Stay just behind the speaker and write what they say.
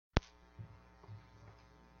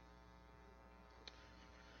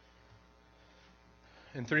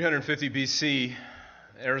In 350 BC,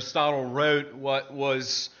 Aristotle wrote what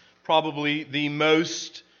was probably the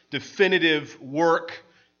most definitive work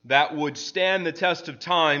that would stand the test of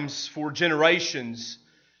times for generations,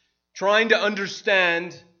 trying to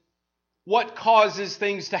understand what causes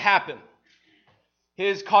things to happen.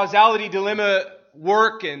 His causality dilemma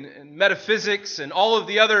work and metaphysics and all of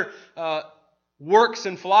the other works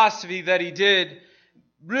and philosophy that he did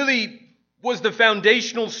really was the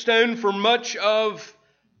foundational stone for much of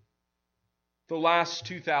the last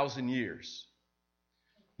 2,000 years.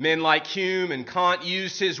 Men like Hume and Kant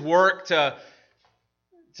used his work to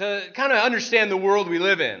kind of understand the world we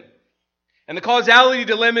live in. And the causality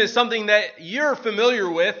dilemma is something that you're familiar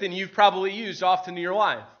with and you've probably used often in your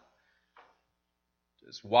life.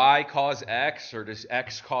 Does Y cause X or does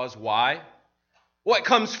X cause Y? What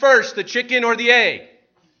comes first, the chicken or the egg?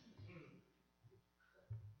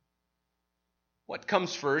 What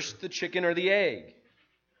comes first, the chicken or the egg?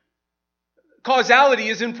 Causality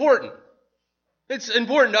is important. It's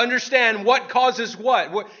important to understand what causes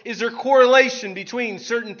what. Is there correlation between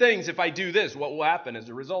certain things? If I do this, what will happen as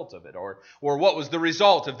a result of it? Or what was the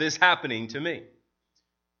result of this happening to me?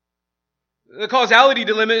 The causality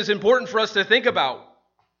dilemma is important for us to think about.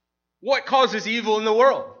 What causes evil in the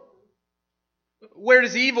world? Where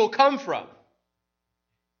does evil come from?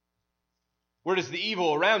 Where does the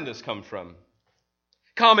evil around us come from?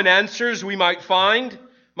 Common answers we might find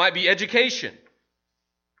might be education.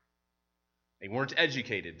 They weren't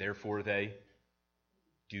educated, therefore they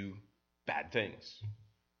do bad things.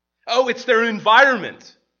 Oh, it's their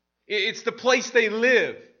environment. It's the place they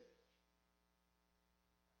live.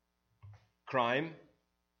 Crime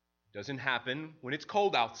doesn't happen when it's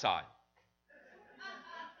cold outside,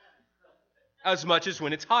 as much as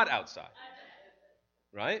when it's hot outside.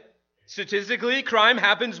 Right? Statistically, crime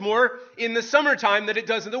happens more in the summertime than it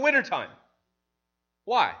does in the wintertime.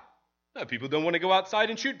 Why? Well, people don't want to go outside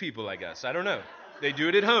and shoot people, I guess. I don't know. They do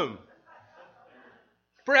it at home.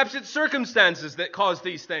 Perhaps it's circumstances that cause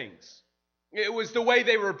these things. It was the way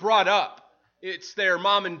they were brought up. It's their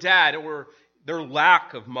mom and dad or their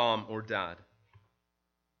lack of mom or dad.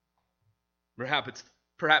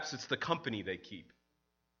 Perhaps it's the company they keep.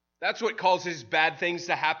 That's what causes bad things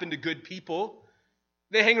to happen to good people.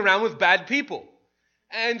 They hang around with bad people.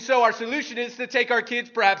 And so our solution is to take our kids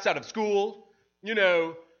perhaps out of school. You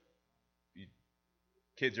know,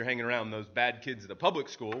 kids are hanging around those bad kids at a public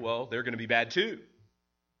school. Well, they're going to be bad too.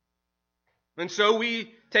 And so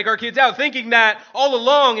we take our kids out thinking that all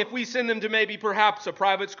along, if we send them to maybe perhaps a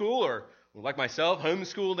private school or like myself,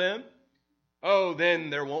 homeschool them, then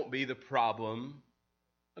there won't be the problem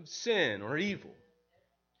of sin or evil.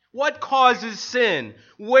 What causes sin?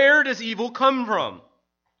 Where does evil come from?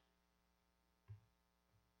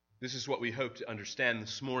 This is what we hope to understand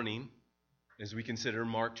this morning as we consider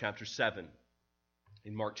Mark chapter 7.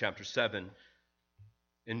 In Mark chapter 7,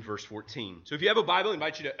 in verse 14. So if you have a Bible, I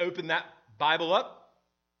invite you to open that Bible up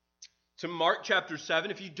to Mark chapter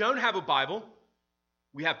 7. If you don't have a Bible,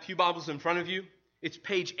 we have pew Bibles in front of you. It's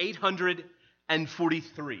page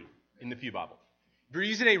 843 in the pew Bible. If you're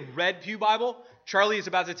using a red pew Bible, Charlie is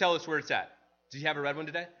about to tell us where it's at. Does he have a red one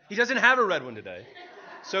today? He doesn't have a red one today.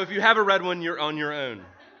 So if you have a red one, you're on your own.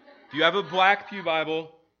 If you have a black pew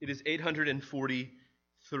Bible, it is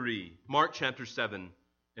 843. Mark chapter 7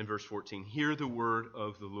 and verse 14. Hear the word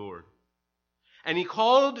of the Lord. And he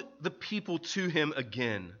called the people to him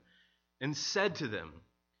again and said to them,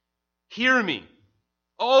 hear me,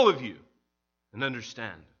 all of you, and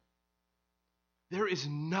understand. There is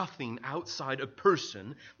nothing outside a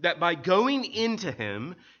person that by going into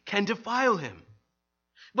him can defile him.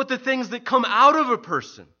 But the things that come out of a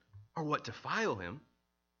person are what defile him.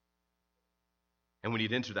 And when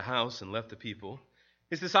he'd entered the house and left the people,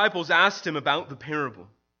 his disciples asked him about the parable.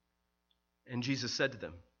 And Jesus said to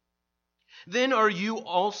them, then are you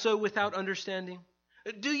also without understanding?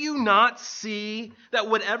 Do you not see that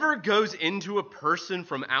whatever goes into a person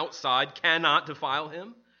from outside cannot defile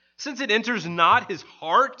him, since it enters not his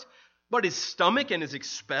heart, but his stomach and is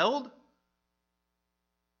expelled?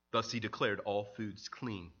 Thus he declared all foods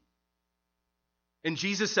clean. And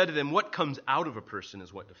Jesus said to them, what comes out of a person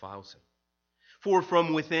is what defiles him. For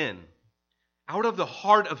from within, out of the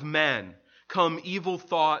heart of man, come evil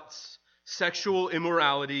thoughts, sexual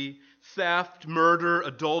immorality, theft, murder,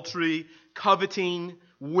 adultery, coveting,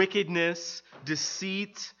 wickedness,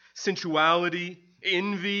 deceit, sensuality,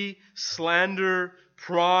 envy, slander,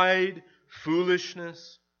 pride,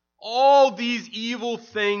 foolishness. All these evil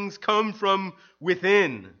things come from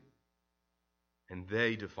within, and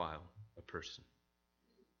they defile a person.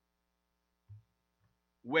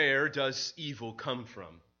 Where does evil come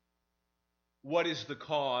from? What is the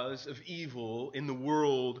cause of evil in the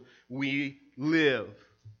world we live?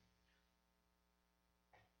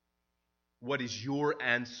 What is your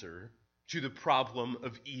answer to the problem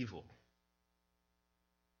of evil?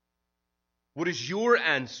 What is your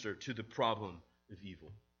answer to the problem of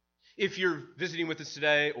evil? If you're visiting with us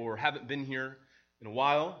today or haven't been here in a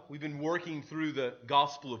while, we've been working through the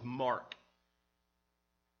Gospel of Mark,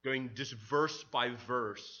 going just verse by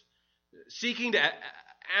verse, seeking to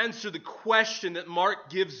answer the question that Mark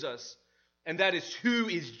gives us, and that is, who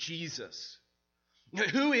is Jesus?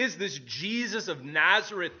 Who is this Jesus of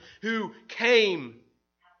Nazareth who came?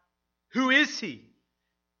 Who is he?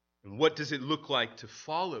 And what does it look like to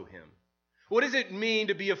follow him? What does it mean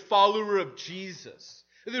to be a follower of Jesus?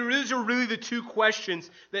 These are really the two questions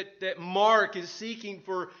that Mark is seeking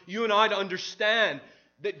for you and I to understand.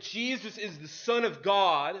 That Jesus is the Son of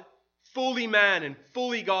God, fully man and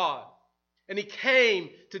fully God. And he came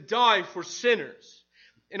to die for sinners.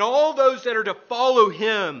 And all those that are to follow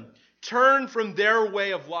him turn from their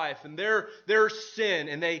way of life and their sin,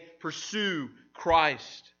 and they pursue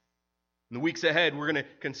Christ. In the weeks ahead, we're going to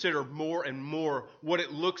consider more and more what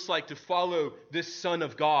it looks like to follow this Son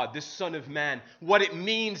of God, this Son of Man, what it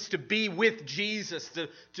means to be with Jesus,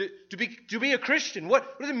 to be a Christian.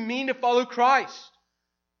 What does it mean to follow Christ?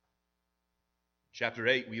 Chapter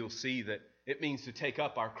 8, we will see that it means to take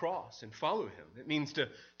up our cross and follow him. It means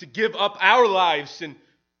to give up our lives and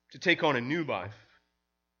to take on a new life.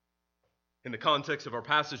 In the context of our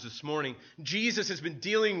passage this morning, Jesus has been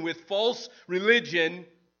dealing with false religion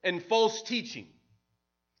and false teaching.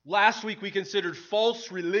 Last week we considered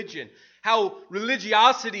false religion, how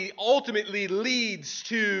religiosity ultimately leads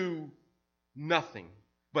to nothing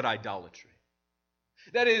but idolatry.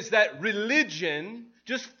 That is, that religion,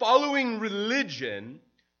 just following religion,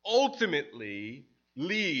 ultimately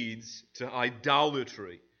leads to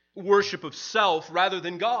idolatry. Worship of self rather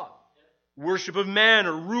than God. Worship of man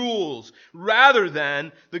or rules rather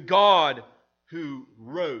than the God who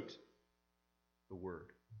wrote the Word.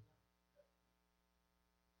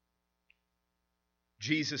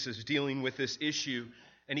 Jesus is dealing with this issue,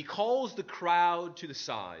 and he calls the crowd to the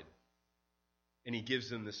side, and he gives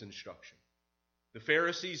them this instruction. The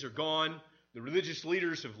Pharisees are gone, the religious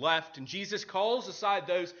leaders have left, and Jesus calls aside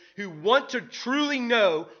those who want to truly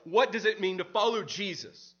know what does it mean to follow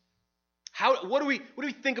Jesus. What do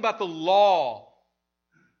we think about the law?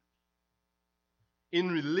 In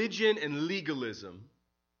religion and legalism,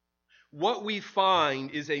 what we find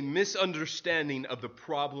is a misunderstanding of the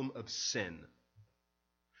problem of sin.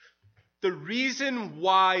 The reason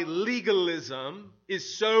why legalism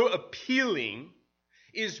is so appealing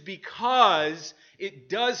is because it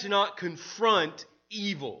does not confront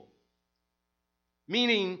evil.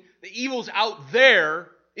 Meaning, the evil's out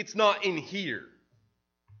there, it's not in here.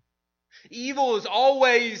 Evil is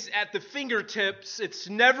always at the fingertips, it's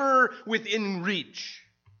never within reach.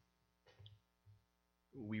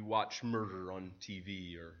 We watch murder on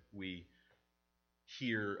TV, or we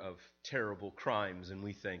hear of terrible crimes, and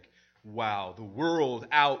we think, wow, the world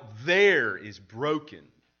out there is broken.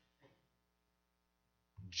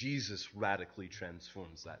 Jesus radically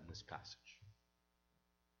transforms that in this passage.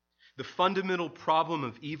 The fundamental problem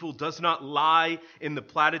of evil does not lie in the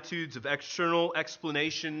platitudes of external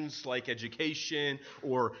explanations like education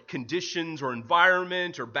or conditions or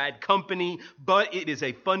environment or bad company, but it is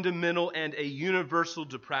a fundamental and a universal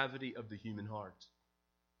depravity of the human heart.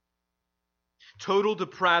 Total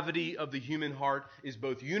depravity of the human heart is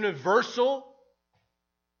both universal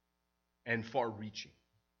and far-reaching.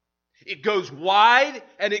 It goes wide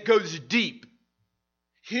and it goes deep.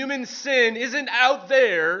 Human sin isn't out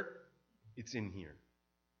there, it's in here.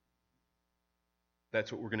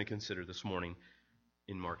 That's what we're going to consider this morning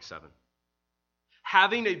in Mark 7.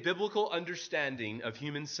 Having a biblical understanding of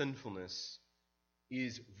human sinfulness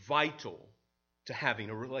is vital to having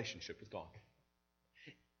a relationship with God.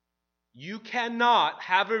 You cannot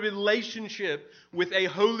have a relationship with a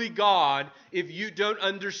holy God if you don't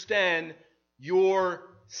understand your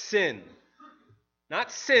sin.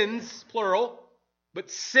 Not sins, plural,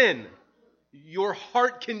 but sin. Your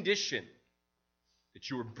heart condition. That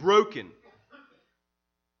you are broken.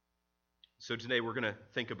 So today we're going to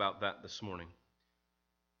think about that this morning.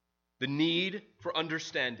 The need for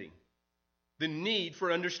understanding. The need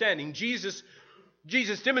for understanding. Jesus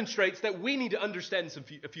demonstrates that we need to understand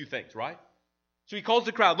a few things, right? So he calls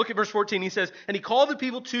the crowd. Look at verse 14. He says, and he called the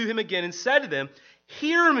people to him again and said to them,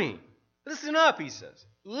 hear me. Listen up, he says.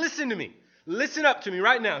 Listen to me. Listen up to me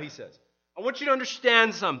right now, he says. I want you to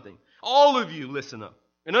understand something. All of you listen up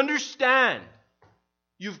and understand.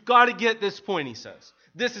 You've got to get this point, he says.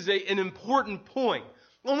 This is an important point.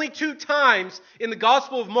 Only 2 times in the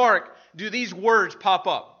Gospel of Mark do these words pop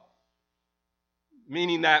up,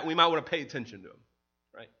 meaning that we might want to pay attention to them,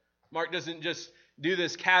 right? Mark doesn't just do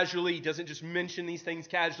this casually. He doesn't just mention these things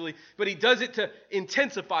casually, but he does it to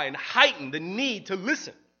intensify and heighten the need to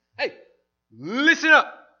listen. Hey, listen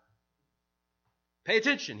up. Pay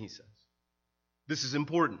attention, he says. This is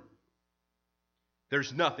important.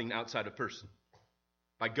 There's nothing outside a person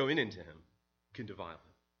by going into him can defile him.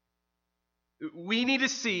 We need to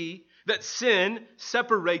see that sin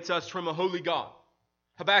separates us from a holy God.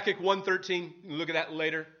 Habakkuk 1:13, you can look at that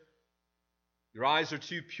later. Your eyes are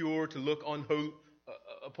too pure to look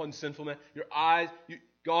upon sinful men. Your eyes,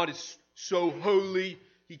 God is so holy,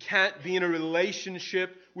 he can't be in a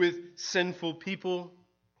relationship with sinful people.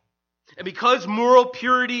 And because moral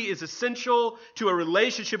purity is essential to a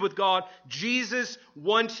relationship with God, Jesus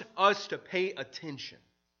wants us to pay attention.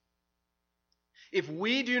 If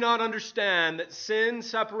we do not understand that sin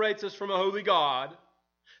separates us from a holy God,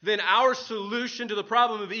 then our solution to the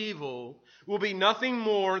problem of evil will be nothing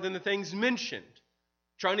more than the things mentioned.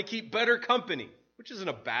 Trying to keep better company, which isn't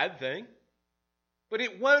a bad thing, but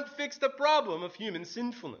it won't fix the problem of human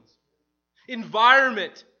sinfulness.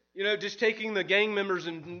 Environment, just taking the gang members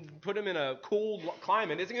and put them in a cold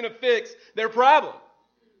climate isn't going to fix their problem.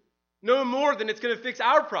 No more than it's going to fix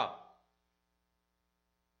our problem.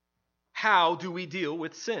 How do we deal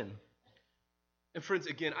with sin? And friends,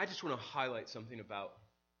 again, I just want to highlight something about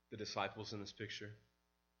the disciples in this picture.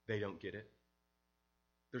 They don't get it.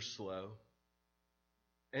 They're slow.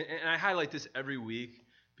 And I highlight this every week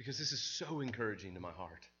because this is so encouraging to my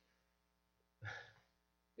heart.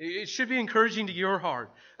 It should be encouraging to your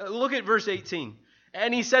heart. Look at verse 18.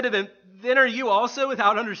 And he said to them, "Then are you also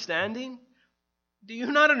without understanding? Do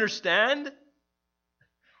you not understand?"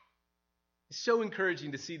 It's so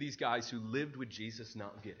encouraging to see these guys who lived with Jesus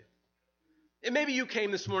not get it. And maybe you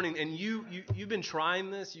came this morning and you've been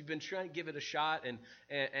trying this. You've been trying to give it a shot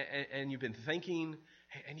and you've been thinking,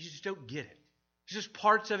 and you just don't get it. There's just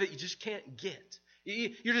parts of it you just can't get.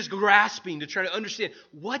 You're just grasping to try to understand,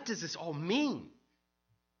 what does this all mean?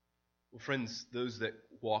 Well, friends, those that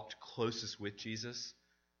walked closest with Jesus,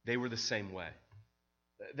 they were the same way.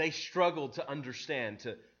 They struggled to understand,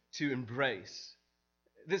 to embrace.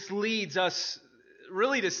 This leads us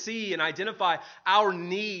really to see and identify our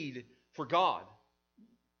need for God,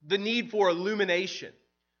 the need for illumination.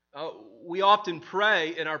 We often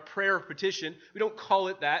pray in our prayer of petition. We don't call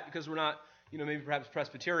it that because we're not, maybe perhaps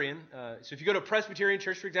Presbyterian. So if you go to a Presbyterian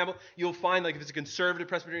church, for example, you'll find, like if it's a conservative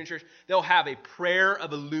Presbyterian church, they'll have a prayer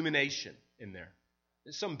of illumination in there.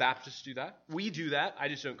 Some Baptists do that. We do that. I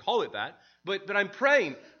just don't call it that. But I'm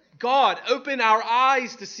praying, God, open our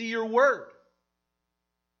eyes to see your word.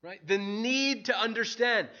 Right? The need to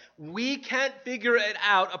understand. We can't figure it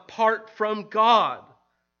out apart from God.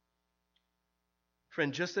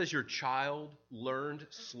 Friend, just as your child learned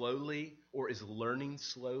slowly or is learning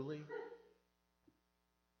slowly,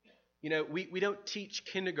 we don't teach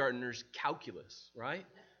kindergartners calculus, right?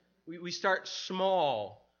 We start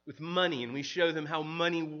small with money and we show them how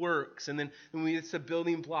money works, and then it's a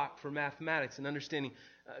building block for mathematics and understanding.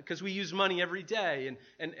 Because we use money every day,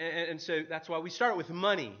 and so that's why we start with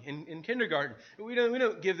money in kindergarten. We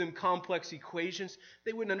don't give them complex equations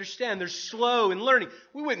they wouldn't understand. They're slow in learning.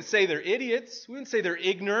 We wouldn't say they're idiots. We wouldn't say they're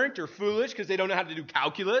ignorant or foolish because they don't know how to do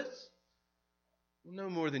calculus. Well, no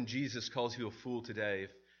more than Jesus calls you a fool today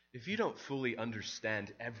if you don't fully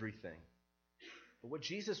understand everything. But what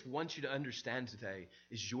Jesus wants you to understand today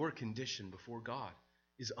is your condition before God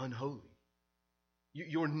is unholy.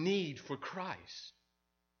 Your need for Christ.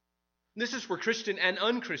 This is for Christian and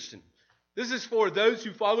unchristian. This is for those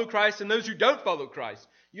who follow Christ and those who don't follow Christ.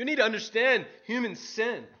 You need to understand human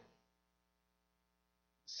sin.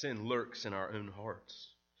 Sin lurks in our own hearts.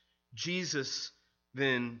 Jesus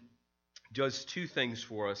then does 2 things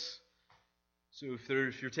for us. So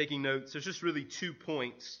if you're taking notes, there's just really 2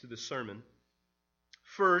 points to the sermon.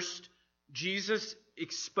 First, Jesus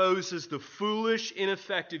exposes the foolish,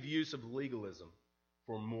 ineffective use of legalism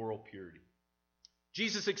for moral purity.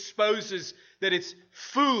 Jesus exposes that it's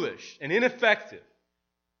foolish and ineffective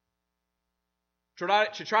to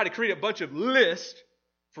try to create a bunch of lists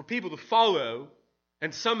for people to follow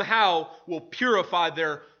and somehow will purify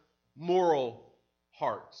their moral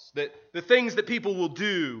hearts. That the things that people will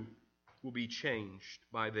do will be changed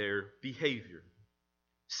by their behavior.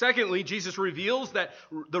 Secondly, Jesus reveals that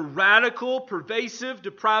the radical, pervasive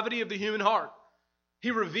depravity of the human heart. He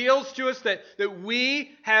reveals to us that we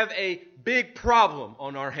have a big problem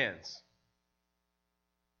on our hands.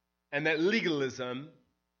 And that legalism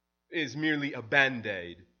is merely a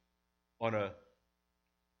band-aid on a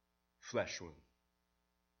flesh wound.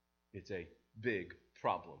 It's a big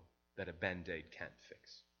problem that a Band-Aid can't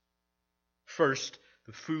fix. First,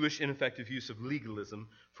 the foolish, ineffective use of legalism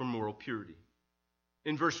for moral purity.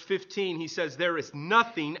 In verse 15, he says, there is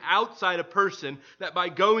nothing outside a person that by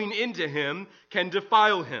going into him can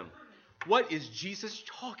defile him. What is Jesus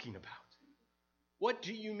talking about? What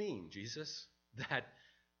do you mean, Jesus?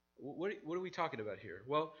 What are we talking about here?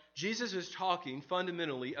 Well, Jesus is talking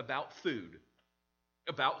fundamentally about food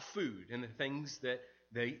and the things that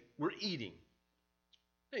they were eating.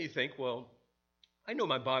 Now you think, well, I know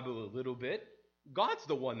my Bible a little bit. God's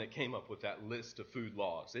the one that came up with that list of food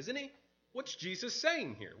laws, isn't he? What's Jesus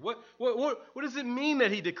saying here? What does it mean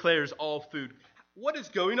that he declares all food? What is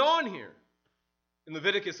going on here? In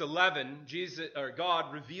Leviticus 11,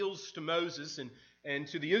 God reveals to Moses and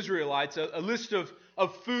to the Israelites a list of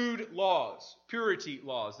food laws, purity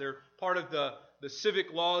laws. They're part of the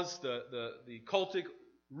civic laws, the cultic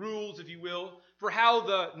rules, if you will, for how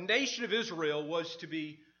the nation of Israel was to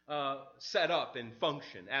be set up and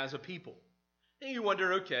function as a people. And you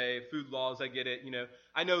wonder, okay, food laws, I get it.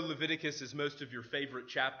 I know Leviticus is most of your favorite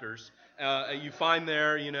chapters. You find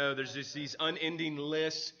there, there's just these unending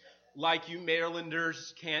lists. Like you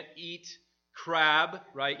Marylanders can't eat crab,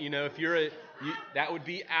 right? If that would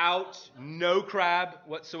be out. No crab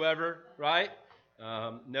whatsoever, right?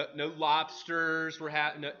 No lobsters.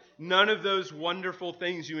 None of those wonderful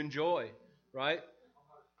things you enjoy, right?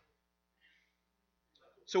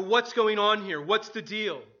 So what's going on here? What's the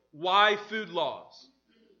deal? Why food laws?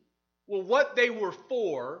 Well, what they were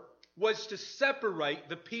for was to separate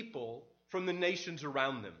the people from the nations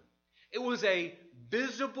around them. It was a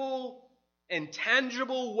visible and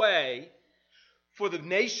tangible way for the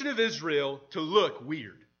nation of Israel to look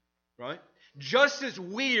weird, right? Just as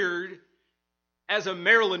weird as a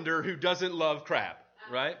Marylander who doesn't love crab,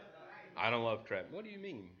 right? I don't love crab. What do you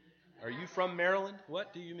mean? Are you from Maryland?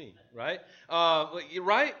 What do you mean, right?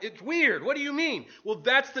 Right? It's weird. What do you mean? Well,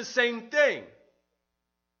 that's the same thing.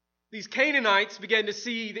 These Canaanites began to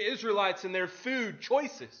see the Israelites and their food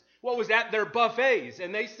choices. What was at their buffets?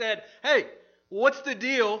 And they said, hey, what's the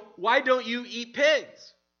deal? Why don't you eat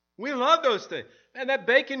pigs? We love those things. Man, that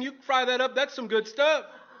bacon, you fry that up, that's some good stuff,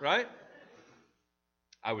 right?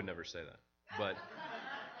 I would never say that. But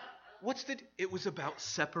it was about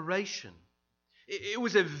separation. It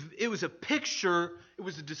was a picture, it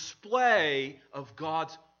was a display of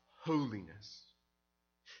God's holiness.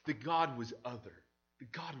 That God was other.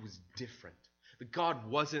 That God was different. That God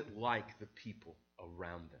wasn't like the people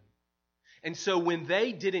around them. And so when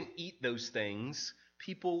they didn't eat those things,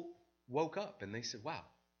 people woke up and they said, wow,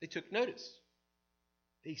 they took notice.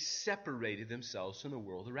 They separated themselves from the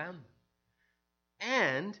world around them.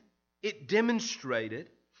 And it demonstrated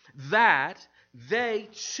that they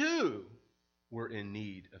too were in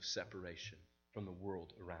need of separation from the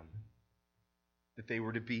world around them. That they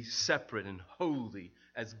were to be separate and holy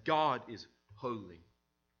as God is holy.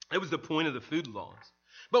 That was the point of the food laws.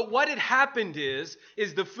 But what had happened is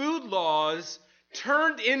the food laws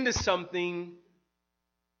turned into something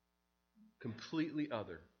completely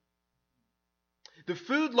other. The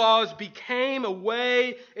food laws became a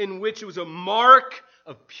way in which it was a mark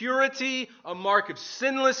of purity, a mark of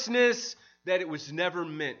sinlessness that it was never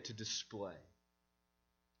meant to display.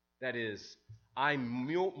 That is, I'm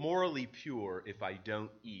morally pure if I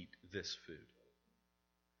don't eat this food.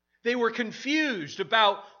 They were confused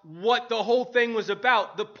about what the whole thing was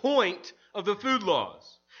about, the point of the food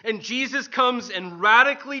laws. And Jesus comes and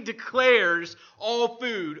radically declares all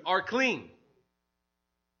food are clean.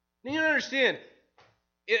 Now you understand,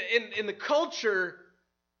 in the culture,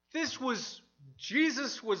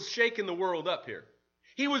 Jesus was shaking the world up here.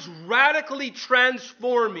 He was radically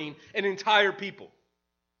transforming an entire people.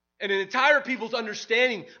 And an entire people's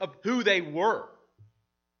understanding of who they were.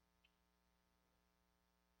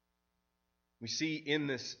 We see in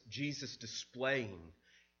this Jesus displaying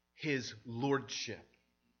his lordship.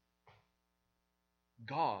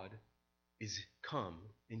 God is come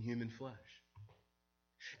in human flesh.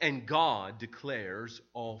 And God declares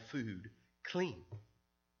all food clean.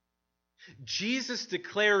 Jesus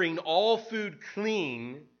declaring all food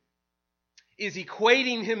clean is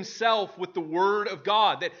equating himself with the Word of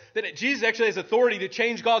God. That Jesus actually has authority to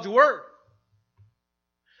change God's Word.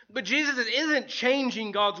 But Jesus isn't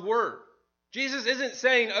changing God's Word. Jesus isn't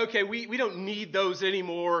saying, okay, we don't need those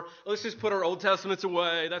anymore. Let's just put our Old Testaments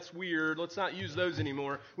away. That's weird. Let's not use those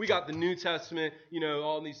anymore. We got the New Testament,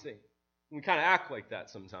 all these things. We kind of act like that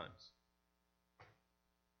sometimes.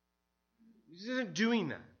 Jesus isn't doing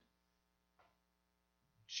that.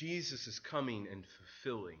 Jesus is coming and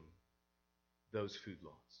fulfilling those food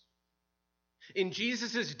laws. In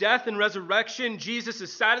Jesus' death and resurrection, Jesus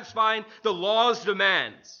is satisfying the law's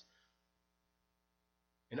demands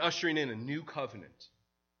and ushering in a new covenant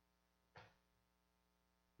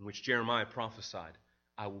in which Jeremiah prophesied,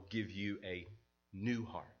 I will give you a new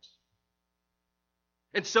heart.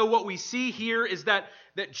 And so what we see here is that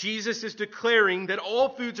Jesus is declaring that all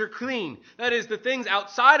foods are clean. That is, the things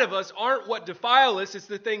outside of us aren't what defile us, it's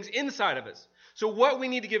the things inside of us. So what we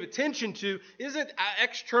need to give attention to isn't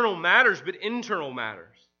external matters, but internal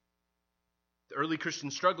matters. The early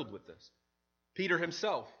Christians struggled with this. Peter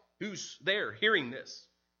himself, who's there hearing this,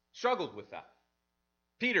 struggled with that.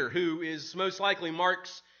 Peter, who is most likely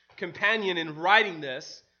Mark's companion in writing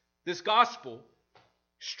this gospel,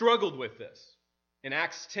 struggled with this. In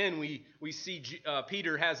Acts 10, we see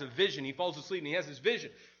Peter has a vision. He falls asleep and he has this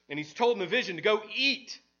vision. And he's told in the vision to go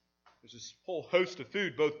eat. There's this whole host of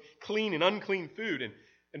food, both clean and unclean food.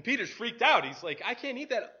 And Peter's freaked out. He's like, I can't eat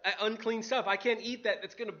that unclean stuff. I can't eat that.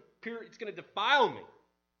 It's going to defile me.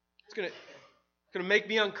 It's going to make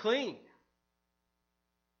me unclean.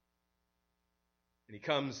 And he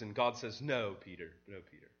comes and God says, no, Peter.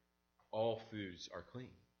 All foods are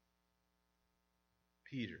clean.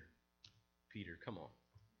 Peter, come on.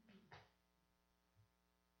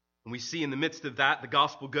 And we see in the midst of that, the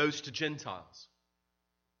gospel goes to Gentiles.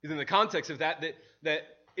 In the context of that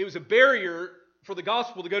it was a barrier for the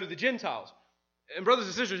gospel to go to the Gentiles. And brothers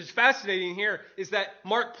and sisters, what's fascinating here is that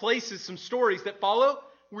Mark places some stories that follow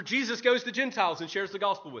where Jesus goes to Gentiles and shares the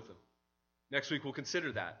gospel with them. Next week we'll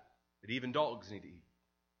consider that even dogs need to eat.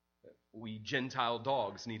 We Gentile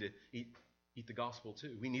dogs need to eat the gospel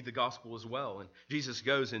too. We need the gospel as well. And Jesus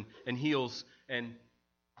goes and heals and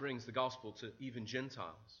brings the gospel to even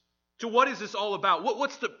Gentiles. So what is this all about?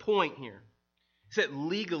 What's the point here? It's that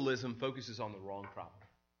legalism focuses on the wrong problem.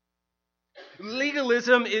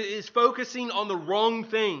 Legalism is focusing on the wrong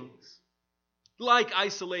things, like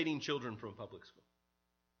isolating children from public school,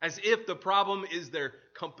 as if the problem is their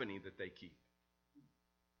company that they keep.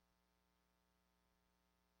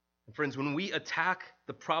 And friends, when we attack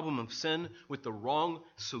the problem of sin with the wrong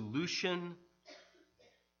solution,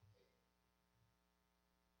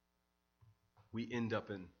 we end up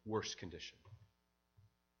in worse condition.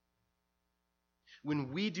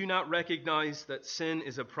 When we do not recognize that sin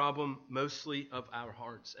is a problem mostly of our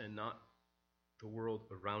hearts and not the world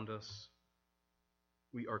around us,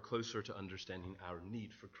 we are closer to understanding our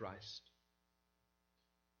need for Christ.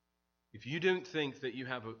 If you don't think that you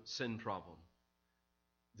have a sin problem,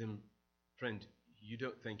 then, friend, you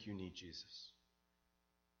don't think you need Jesus.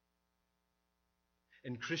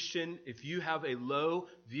 And Christian, if you have a low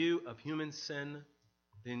view of human sin,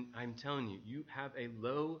 then I'm telling you, you have a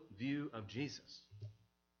low view of Jesus.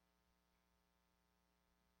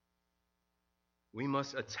 We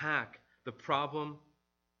must attack the problem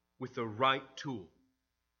with the right tool.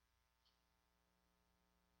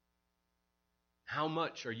 How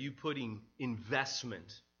much are you putting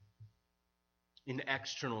investment in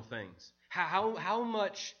external things? How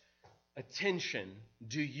much attention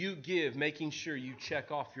do you give making sure you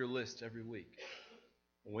check off your list every week?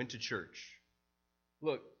 I went to church.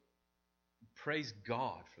 Look, praise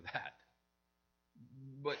God for that.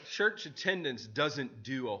 But church attendance doesn't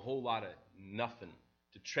do a whole lot of nothing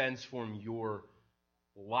to transform your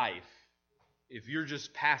life if you're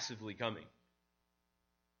just passively coming.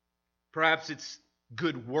 Perhaps it's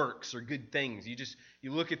good works or good things.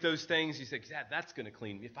 You look at those things, you say, yeah, that's going to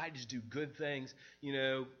clean me. If I just do good things,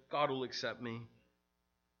 God will accept me.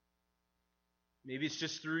 Maybe it's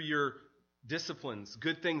just through your disciplines,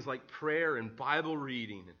 good things like prayer and Bible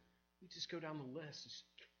reading. And you just go down the list, just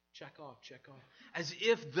check off. As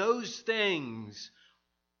if those things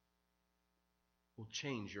will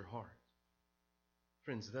change your heart.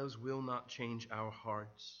 Friends, those will not change our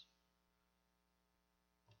hearts.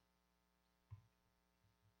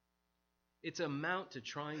 It's amount to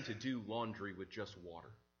trying to do laundry with just water.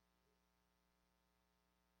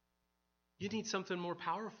 You need something more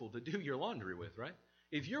powerful to do your laundry with, right?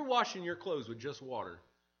 If you're washing your clothes with just water,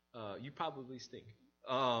 you probably stink.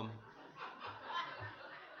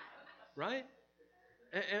 Right?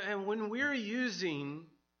 And when we're using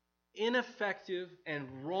ineffective and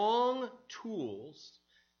wrong tools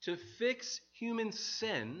to fix human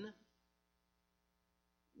sin,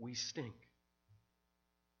 we stink.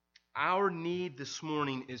 Our need this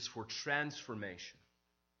morning is for transformation.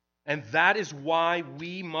 And that is why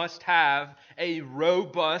we must have a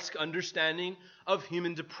robust understanding of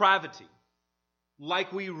human depravity.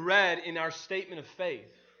 Like we read in our statement of faith,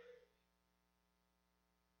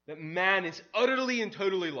 that man is utterly and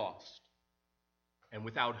totally lost and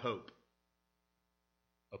without hope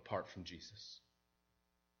apart from Jesus.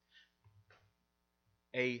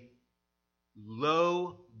 a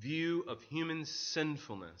low view of human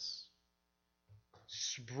sinfulness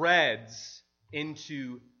spreads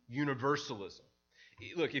into universalism.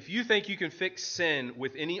 Look, if you think you can fix sin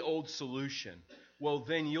with any old solution, well,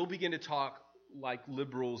 then you'll begin to talk like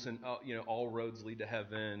liberals and, all roads lead to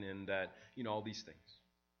heaven and that, all these things.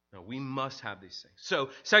 No, we must have these things. So,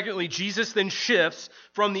 secondly, Jesus then shifts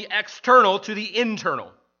from the external to the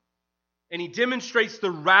internal. And he demonstrates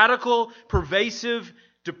the radical, pervasive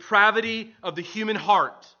depravity of the human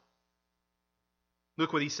heart.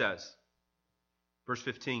 Look what he says. Verse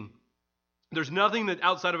 15. There's nothing that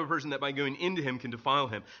outside of a person that by going into him can defile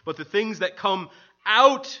him, but the things that come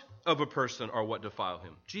out of a person are what defile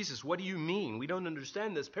him. Jesus, what do you mean? We don't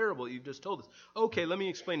understand this parable you've just told us. Okay, let me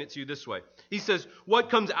explain it to you this way. He says, what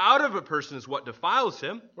comes out of a person is what defiles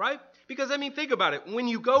him, right? Because, think about it. When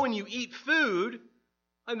you go and you eat food,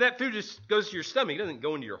 and that food just goes to your stomach. It doesn't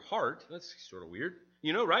go into your heart. That's sort of weird.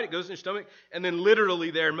 Right? It goes in your stomach. And then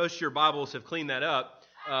literally there, most of your Bibles have cleaned that up.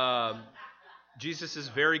 Jesus is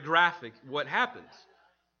very graphic what happens.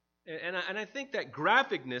 And I think that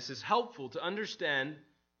graphicness is helpful to understand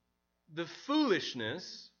the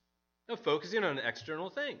foolishness of focusing on external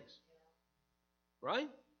things. Right?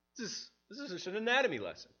 This is just an anatomy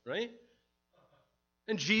lesson, right?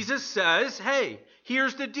 And Jesus says, hey,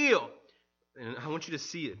 here's the deal. And I want you to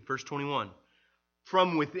see it. Verse 21.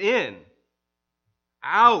 From within,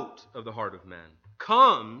 out of the heart of man,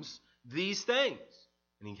 comes these things.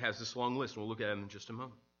 And he has this long list, and we'll look at them in just a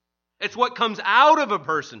moment. It's what comes out of a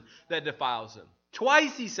person that defiles him.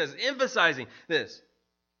 Twice he says, emphasizing this.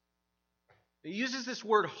 He uses this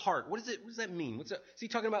word heart. What does that mean? Is he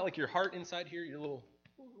talking about like your heart inside here?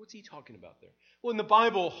 What's he talking about there? Well, in the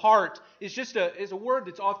Bible, heart is just a word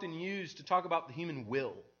that's often used to talk about the human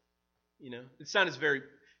will. It's not as very,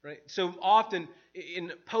 right? So often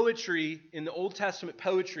in poetry, in the Old Testament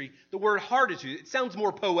poetry, the word heart is used. It sounds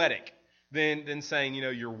more poetic than saying,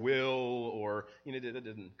 your will or, that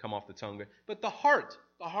doesn't come off the tongue. But the heart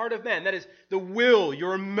of man, that is the will,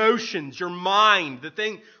 your emotions, your mind, the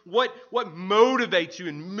thing, what motivates you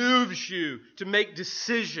and moves you to make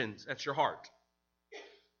decisions, that's your heart.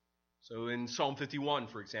 So in Psalm 51,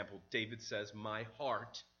 for example, David says, my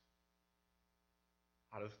heart,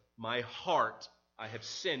 out of my heart I have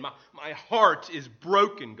sinned. My heart is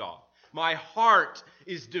broken, God. My heart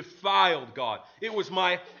is defiled, God. It was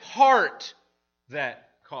my heart that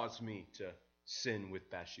caused me to sin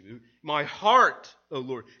with Bathsheba. My heart, O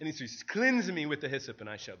Lord. And he says, cleanse me with the hyssop and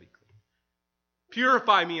I shall be clean.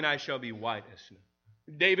 Purify me and I shall be white as snow.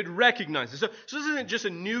 David recognizes. So this isn't just a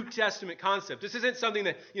New Testament concept. This isn't something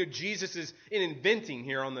that Jesus is inventing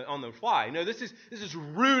here on the fly. No, this is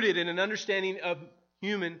rooted in an understanding of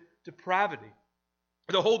human depravity.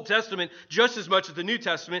 The Old Testament, just as much as the New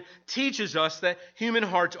Testament, teaches us that human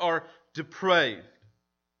hearts are depraved.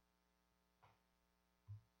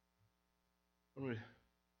 I'm going to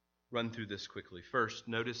run through this quickly. First,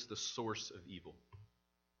 notice the source of evil.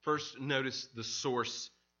 First, notice the source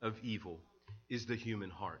of evil is the human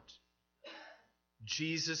heart.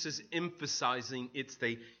 Jesus is emphasizing it's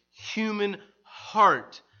the human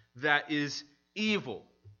heart that is evil,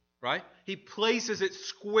 right? He places it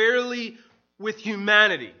squarely with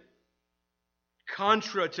humanity,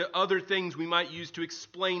 contra to other things we might use to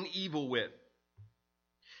explain evil with.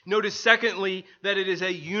 Notice, secondly, that it is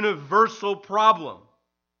a universal problem.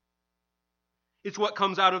 It's what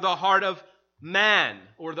comes out of the heart of man,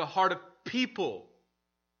 or the heart of people,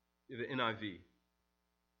 the NIV.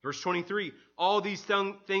 Verse 23, all these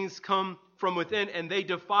things come from within, and they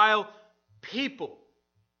defile people.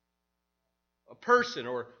 A person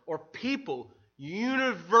or people.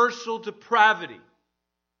 Universal depravity.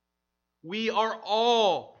 We are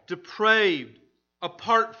all depraved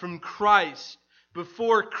apart from Christ.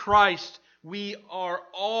 Before Christ, we are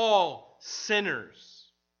all sinners.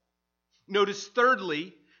 Notice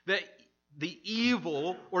thirdly that the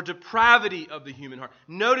evil or depravity of the human heart.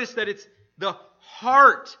 Notice that it's the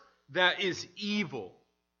heart that is evil.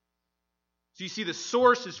 So you see the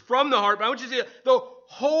source is from the heart, but I want you to see the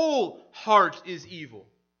whole heart is evil.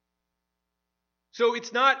 So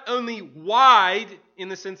it's not only wide in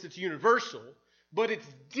the sense it's universal, but it's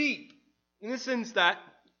deep in the sense that,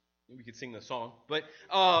 we could sing the song, but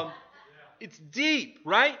it's deep,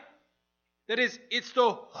 right? That is, it's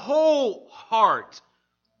the whole heart.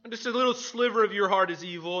 And just a little sliver of your heart is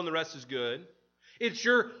evil and the rest is good. It's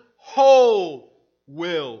your whole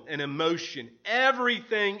will and emotion.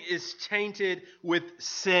 Everything is tainted with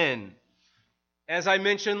sin. As I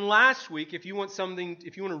mentioned last week, if you want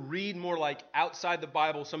to read more like outside the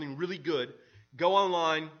Bible, something really good, go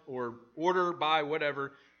online or order, buy,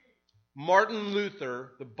 whatever. Martin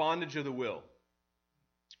Luther, The Bondage of the Will.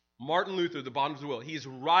 Martin Luther, The Bondage of the Will. He's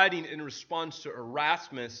writing in response to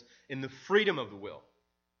Erasmus in The Freedom of the Will.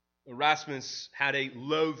 Erasmus had a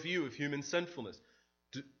low view of human sinfulness.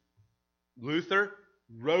 Luther,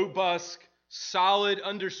 robust, solid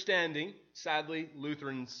understanding. Sadly,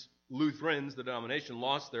 Lutherans, the denomination,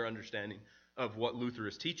 lost their understanding of what Luther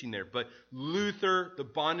is teaching there. But Luther, The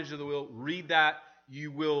Bondage of the Will, read that.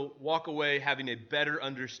 You will walk away having a better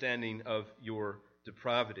understanding of your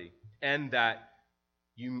depravity. And that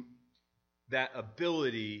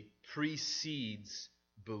ability precedes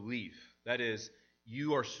belief. That is,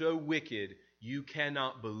 you are so wicked, you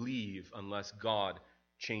cannot believe unless God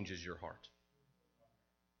changes your heart.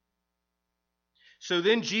 So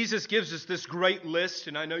then Jesus gives us this great list,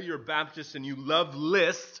 and I know you're a Baptist and you love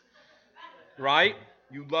lists, right?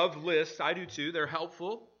 You love lists. I do too. They're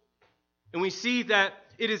helpful. And we see that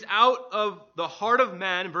it is out of the heart of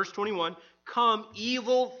man, in verse 21, come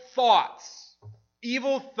evil thoughts.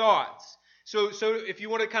 Evil thoughts. So if you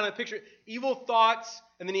want to kind of picture it, evil thoughts,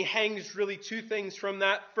 and then he hangs really two things from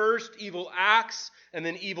that. First, evil acts, and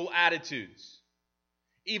then evil attitudes.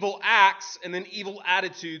 Evil acts and then evil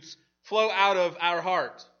attitudes flow out of our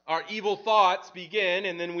heart. Our evil thoughts begin,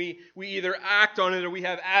 and then we either act on it or we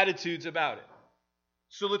have attitudes about it.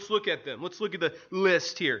 So let's look at them. Let's look at the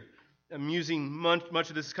list here. I'm using much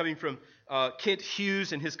of this is coming from Kent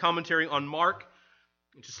Hughes and his commentary on Mark.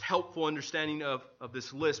 Just helpful understanding of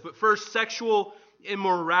this list. But first, sexual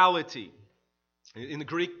immorality. In the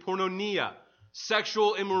Greek, porneia,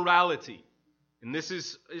 sexual immorality. And this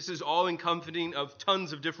is all encompassing of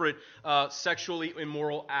tons of different sexually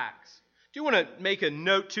immoral acts. I do want to make a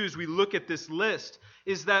note, too, as we look at this list,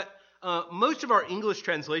 is that most of our English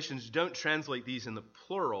translations don't translate these in the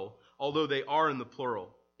plural, although they are in the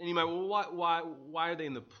plural. And you might, well, why are they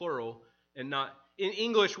in the plural and not... In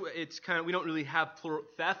English, it's kind of, we don't really have plural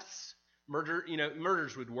thefts,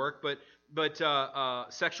 murders would work, but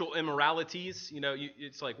sexual immoralities,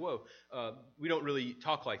 it's like, whoa, we don't really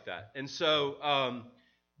talk like that. And so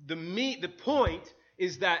the point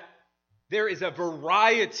is that there is a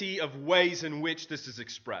variety of ways in which this is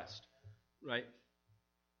expressed, right?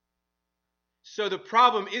 So the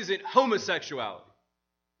problem isn't homosexuality,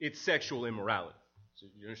 it's sexual immorality. So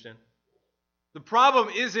you understand? The problem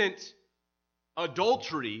isn't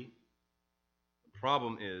adultery. The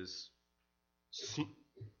problem is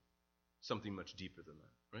something much deeper than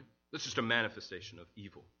that, right? That's just a manifestation of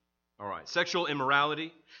evil. All right, sexual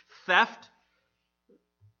immorality, theft,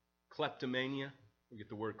 kleptomania, we get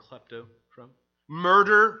the word klepto from,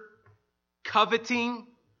 murder, coveting,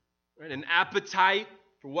 right? An appetite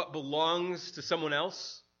for what belongs to someone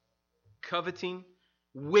else, coveting,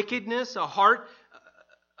 wickedness, a heart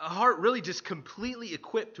really just completely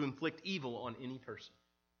equipped to inflict evil on any person.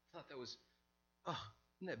 I thought that was,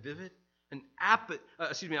 isn't that vivid?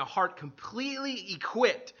 A heart completely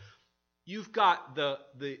equipped. You've got the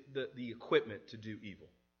equipment to do evil.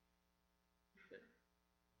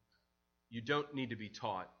 You don't need to be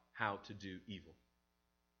taught how to do evil.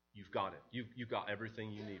 You've got it. You've got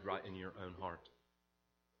everything you need right in your own heart.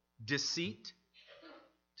 Deceit,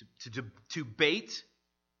 to bait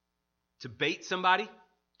somebody,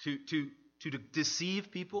 to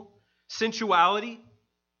deceive people. Sensuality,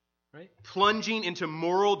 right? Plunging into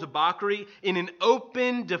moral debauchery in an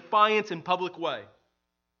open defiance in public way.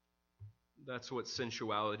 That's what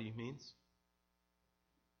sensuality means.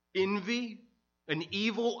 Envy, an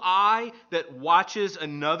evil eye that watches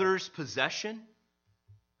another's possession.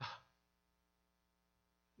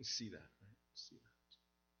 You see that, right? See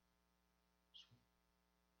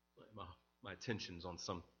that. My attention's on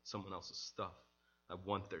someone else's stuff. I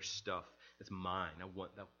want their stuff. It's mine. I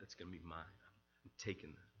want that. That's going to be mine. I'm taking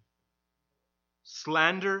that.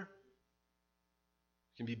 Slander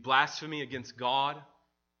can be blasphemy against God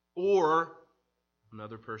or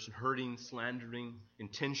another person, hurting, slandering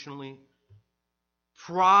intentionally.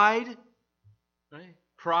 Pride, right?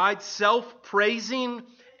 Pride, self-praising,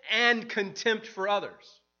 and contempt for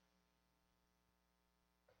others.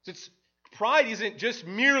 Pride isn't just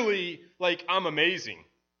merely like, I'm amazing,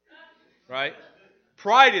 right?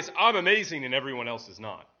 Pride is, I'm amazing and everyone else is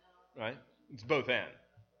not, right? It's both and,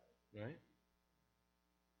 right?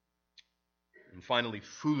 And finally,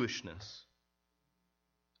 foolishness.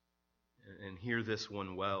 And hear this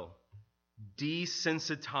one well.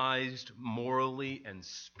 Desensitized morally and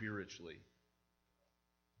spiritually.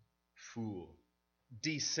 Fool.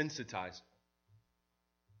 Desensitized.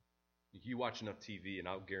 You watch enough TV and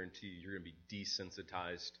I'll guarantee you're going to be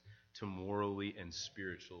desensitized to morally and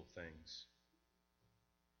spiritual things.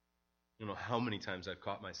 I don't know how many times I've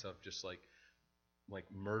caught myself just like like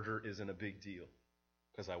murder isn't a big deal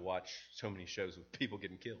because I watch so many shows with people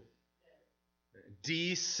getting killed.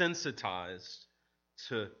 Desensitized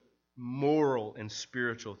to moral and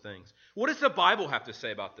spiritual things. What does the Bible have to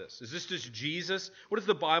say about this? Is this just Jesus? What does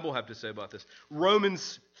the Bible have to say about this?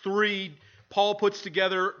 Romans 3, Paul puts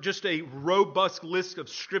together just a robust list of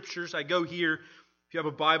scriptures. I go here. If you have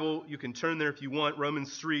a Bible, you can turn there if you want.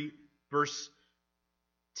 Romans 3, verse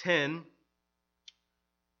 10.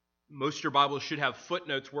 Most of your Bibles should have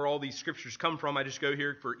footnotes where all these scriptures come from. I just go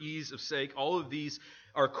here for ease of sake. All of these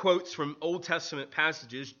are quotes from Old Testament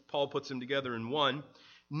passages. Paul puts them together in one.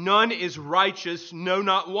 None is righteous, no,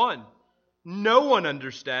 not one. No one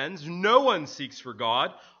understands. No one seeks for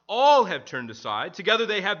God. All have turned aside. Together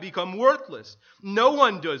they have become worthless. No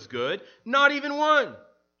one does good, not even one.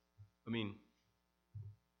 I mean,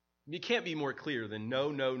 you can't be more clear than no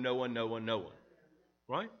one.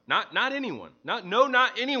 Right? Not anyone.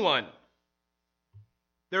 Not anyone.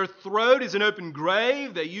 Their throat is an open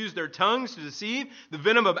grave. They use their tongues to deceive. The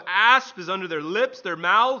venom of asp is under their lips. Their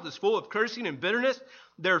mouth is full of cursing and bitterness.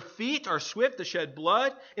 Their feet are swift to shed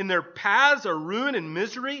blood. In their paths are ruin and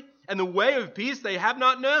misery. And the way of peace they have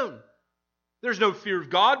not known. There's no fear of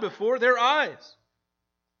God before their eyes.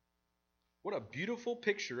 What a beautiful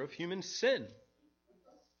picture of human sin.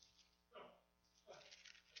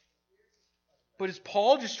 But is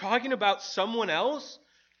Paul just talking about someone else?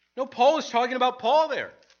 No, Paul is talking about Paul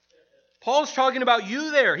there. Paul's talking about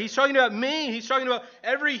you there. He's talking about me. He's talking about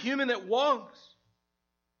every human that walks.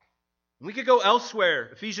 We could go elsewhere.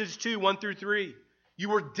 Ephesians 2, 1 through 3. You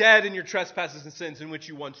were dead in your trespasses and sins in which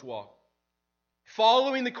you once walked.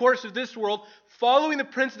 Following the course of this world, following the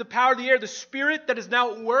prince of the power of the air, the spirit that is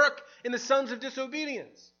now at work in the sons of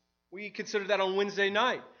disobedience. We considered that on Wednesday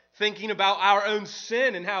night, thinking about our own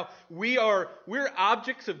sin and how we're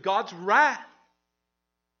objects of God's wrath.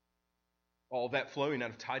 All that flowing out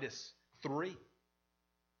of Titus 3.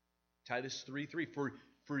 Titus 3:3.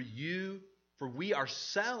 For we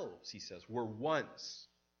ourselves, he says, were once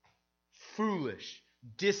foolish,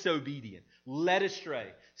 disobedient, led astray,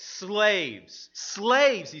 slaves,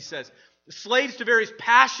 he says, slaves to various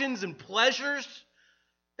passions and pleasures,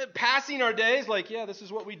 passing our days like, yeah, this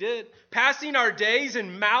is what we did, passing our days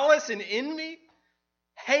in malice and envy,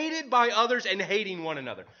 hated by others and hating one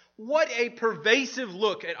another. What a pervasive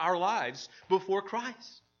look at our lives before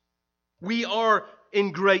Christ. We are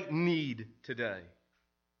in great need today.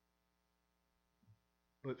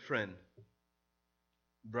 But friend,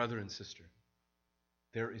 brother and sister,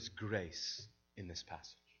 there is grace in this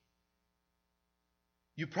passage.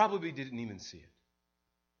 You probably didn't even see it.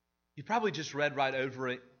 You probably just read right over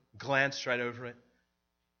it, glanced right over it.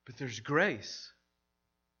 But there's grace.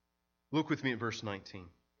 Look with me at verse 19.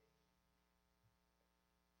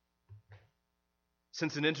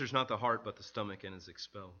 Since it enters not the heart but the stomach and is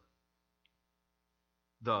expelled.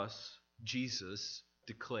 Thus, Jesus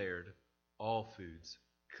declared all foods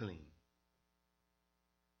clean.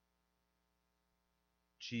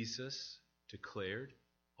 Jesus declared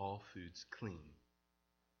all foods clean.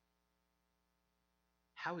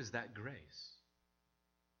 How is that grace?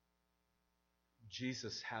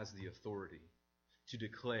 Jesus has the authority to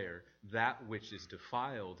declare that which is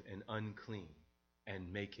defiled and unclean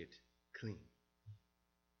and make it clean.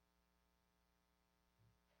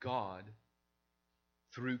 God,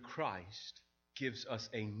 through Christ, gives us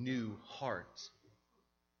a new heart.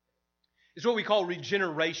 It's what we call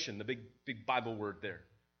regeneration, the big Bible word there.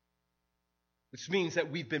 Which means that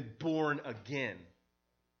we've been born again.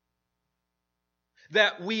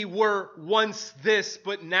 That we were once this,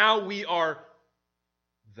 but now we are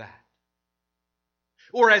that.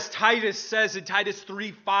 Or as Titus says in Titus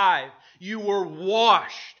 3:5, you were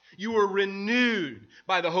washed, you were renewed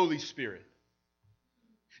by the Holy Spirit.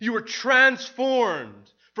 You were transformed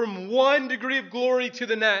from one degree of glory to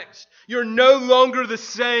the next. You're no longer the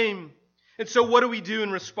same. And so what do we do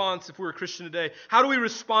in response if we're a Christian today? How do we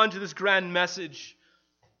respond to this grand message?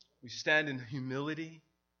 We stand in humility,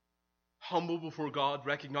 humble before God,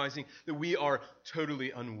 recognizing that we are totally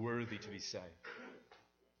unworthy to be saved.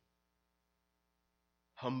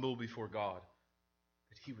 Humble before God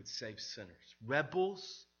that He would save sinners.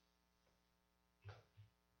 Rebels,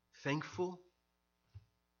 thankful,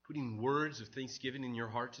 putting words of thanksgiving in your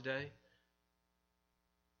heart today,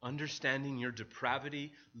 understanding your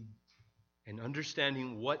depravity and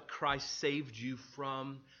understanding what Christ saved you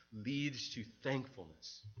from leads to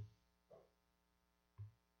thankfulness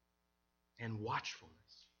and watchfulness.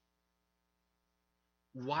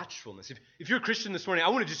 Watchfulness. If you're a Christian this morning, I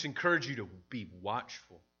want to just encourage you to be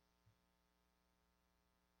watchful.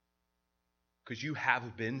 Because you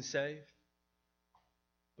have been saved,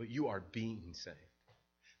 but you are being saved.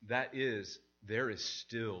 that is, there is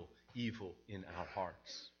still evil in our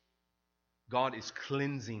hearts. God is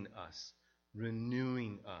cleansing us,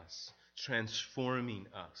 renewing us, transforming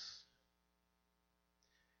us.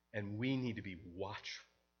 And we need to be watchful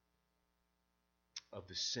of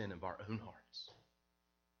the sin of our own hearts.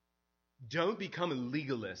 Don't become a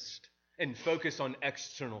legalist and focus on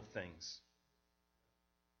external things.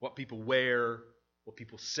 What people wear, what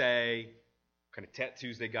people say, what kind of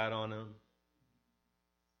tattoos they got on them.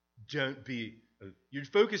 You're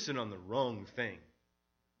focusing on the wrong thing.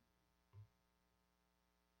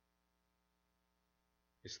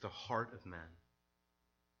 It's the heart of man.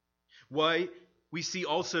 Why we see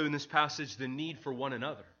also in this passage the need for one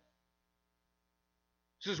another.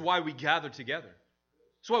 This is why we gather together.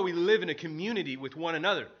 This is why we live in a community with one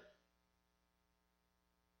another.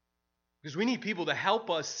 Because we need people to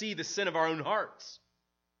help us see the sin of our own hearts.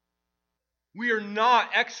 We are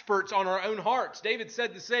not experts on our own hearts. David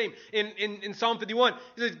said the same in Psalm 51.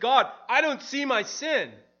 He says, God, I don't see my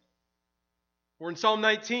sin. Or in Psalm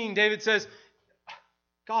 19, David says,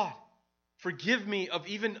 God, forgive me of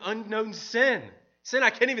even unknown sin. Sin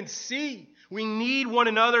I can't even see. We need one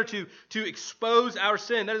another to expose our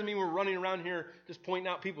sin. That doesn't mean we're running around here just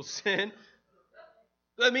pointing out people's sin.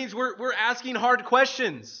 That means we're asking hard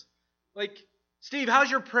questions. Like, Steve,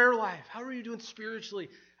 how's your prayer life? How are you doing spiritually?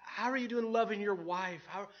 How are you doing loving your wife?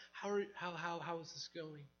 How is this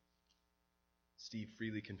going? Steve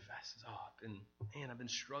freely confesses, I've been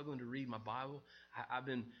struggling to read my Bible. I've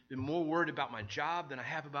been more worried about my job than I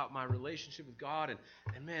have about my relationship with God.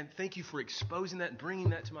 And man, thank you for exposing that and bringing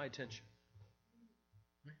that to my attention.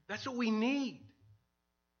 That's what we need.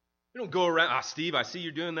 We don't go around, Steve, I see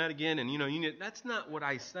you're doing that again. And that's not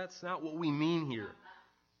what we mean here.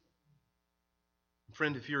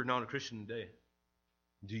 Friend, if you're not a Christian today,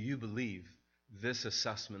 do you believe this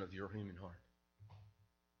assessment of your human heart?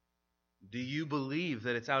 Do you believe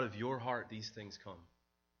that it's out of your heart these things come?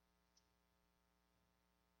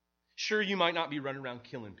 Sure, you might not be running around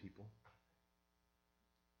killing people,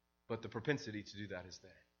 but the propensity to do that is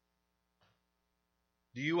there.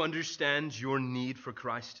 Do you understand your need for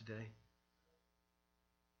Christ today?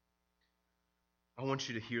 I want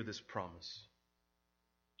you to hear this promise.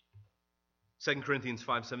 2 Corinthians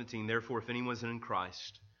 5:17, therefore, if anyone is in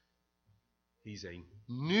Christ, he's a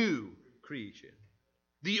new creature.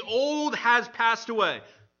 The old has passed away.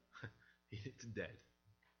 It's dead.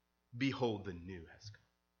 Behold, the new has come.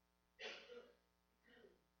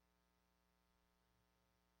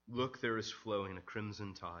 Look, there is flowing a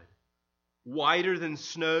crimson tide. Whiter than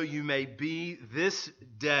snow you may be this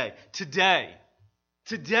day.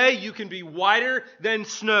 Today you can be whiter than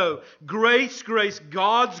snow. Grace,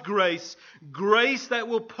 God's grace. Grace that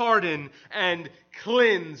will pardon and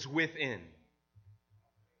cleanse within.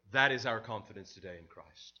 That is our confidence today in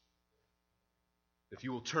Christ. If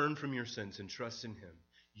you will turn from your sins and trust in Him,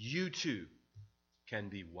 you too can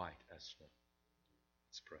be white as snow.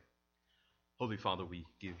 Let's pray. Holy Father, we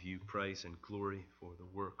give you praise and glory for the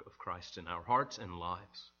work of Christ in our hearts and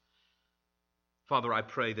lives. Father, I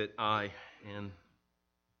pray that I and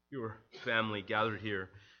your family gathered here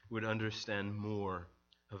would understand more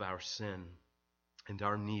of our sin and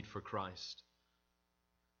our need for Christ.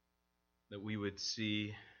 That we would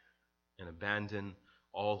see and abandon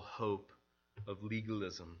all hope of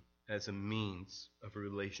legalism as a means of a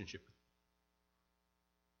relationship.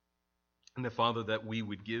 And that, Father, that we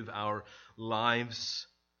would give our lives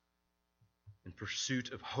in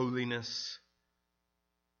pursuit of holiness,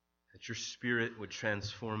 that your Spirit would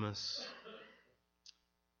transform us,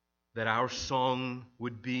 that our song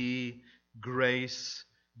would be grace,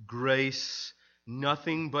 grace,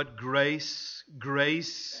 nothing but grace,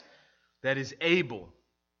 grace that is able.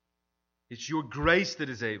 It's your grace that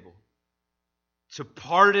is able to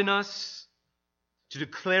pardon us, to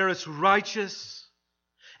declare us righteous,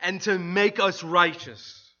 and to make us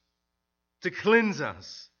righteous, to cleanse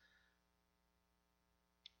us.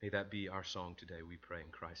 May that be our song today, we pray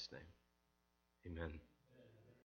in Christ's name. Amen.